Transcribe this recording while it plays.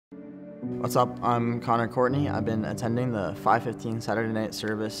What's up? I'm Connor Courtney. I've been attending the 5:15 Saturday night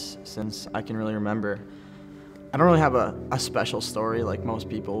service since I can really remember. I don't really have a special story like most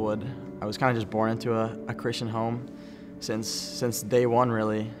people would. I was kind of just born into a Christian home since day one,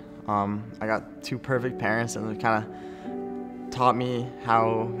 really. I got two perfect parents, and they kind of taught me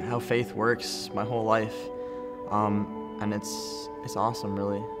how faith works my whole life, and it's awesome,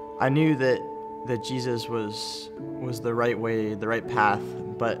 really. I knew that Jesus was the right way, the right path,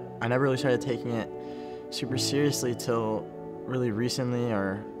 but I never really started taking it super seriously till really recently,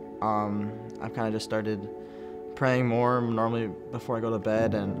 or I've kind of just started praying more normally before I go to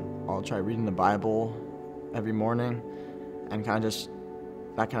bed, and I'll try reading the Bible every morning and kind of just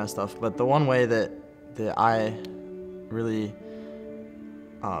that kind of stuff. But the one way that I really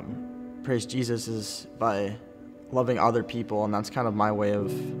praise Jesus is by loving other people, and that's kind of my way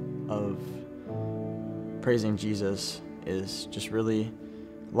of praising Jesus, is just really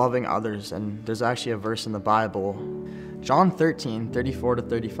loving others. And there's actually a verse in the Bible, John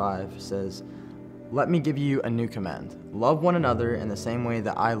 13:34-35 says, "Let me give you a new command. Love one another in the same way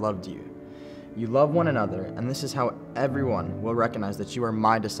that I loved you. You love one another, and this is how everyone will recognize that you are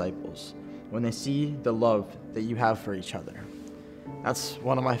my disciples, when they see the love that you have for each other." That's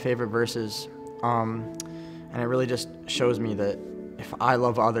one of my favorite verses, and it really just shows me that if I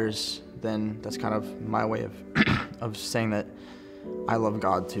love others, then that's kind of my way of of saying that I love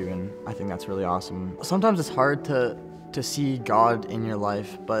God too, and I think that's really awesome. Sometimes it's hard to see God in your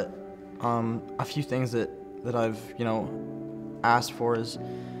life, but a few things that I've asked for is,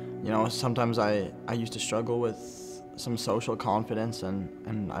 sometimes I used to struggle with some social confidence, and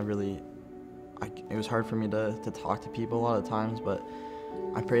it was hard for me to talk to people a lot of times, but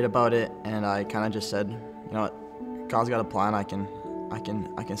I prayed about it, and I kind of just said, you know what, God's got a plan. I can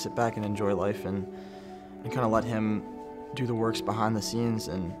sit back and enjoy life and kind of let Him do the works behind the scenes,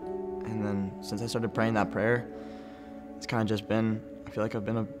 and then since I started praying that prayer, it's kind of just been, I feel like I've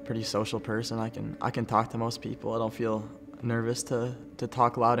been a pretty social person. I can talk to most people. I don't feel nervous to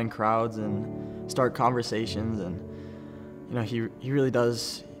talk loud in crowds and start conversations, and he really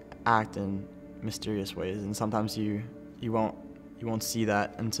does act in mysterious ways, and sometimes you won't see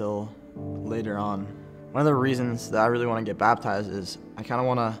that until later on. One of the reasons that I really want to get baptized is I kind of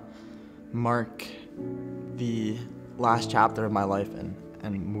want to mark the last chapter of my life and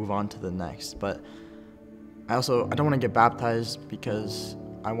move on to the next. But I don't want to get baptized because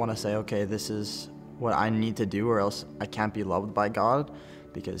I want to say, okay, this is what I need to do, or else I can't be loved by God,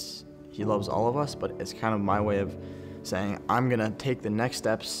 because He loves all of us. But it's kind of my way of saying I'm going to take the next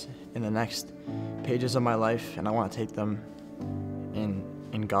steps in the next pages of my life, and I want to take them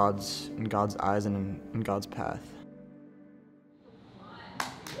in God's eyes and in God's path.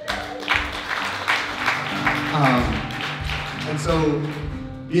 And so,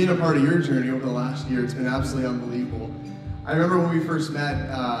 being a part of your journey over the last year, it's been absolutely unbelievable. I remember when we first met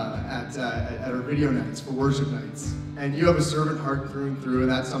at our video nights for worship nights, and you have a servant heart through and through,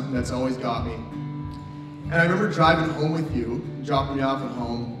 and that's something that's always got me. And I remember driving home with you, dropping me off at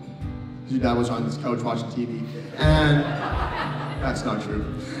home, because your dad was on his couch watching TV, and that's not true.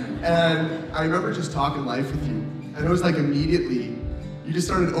 And I remember just talking life with you, and it was like immediately, you just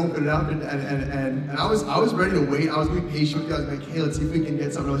started opening up, and I was ready to wait. I was being patient with you. I was like, hey, let's see if we can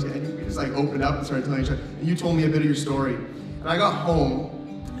get something else. And we just like opened up and started telling each other. And you told me a bit of your story. And I got home,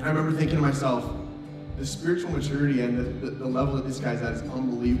 and I remember thinking to myself, the spiritual maturity and the level that this guy's at is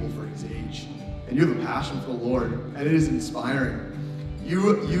unbelievable for his age. And you have a passion for the Lord, and it is inspiring.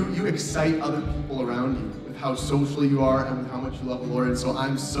 You excite other people around you with how social you are and with how much you love the Lord. And so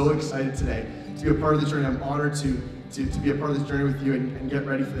I'm so excited today to be a part of this journey. I'm honored to be a part of this journey with you and get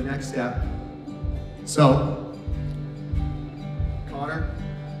ready for the next step. So, Connor,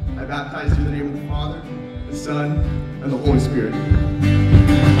 I baptize you in the name of the Father, the Son, and the Holy Spirit.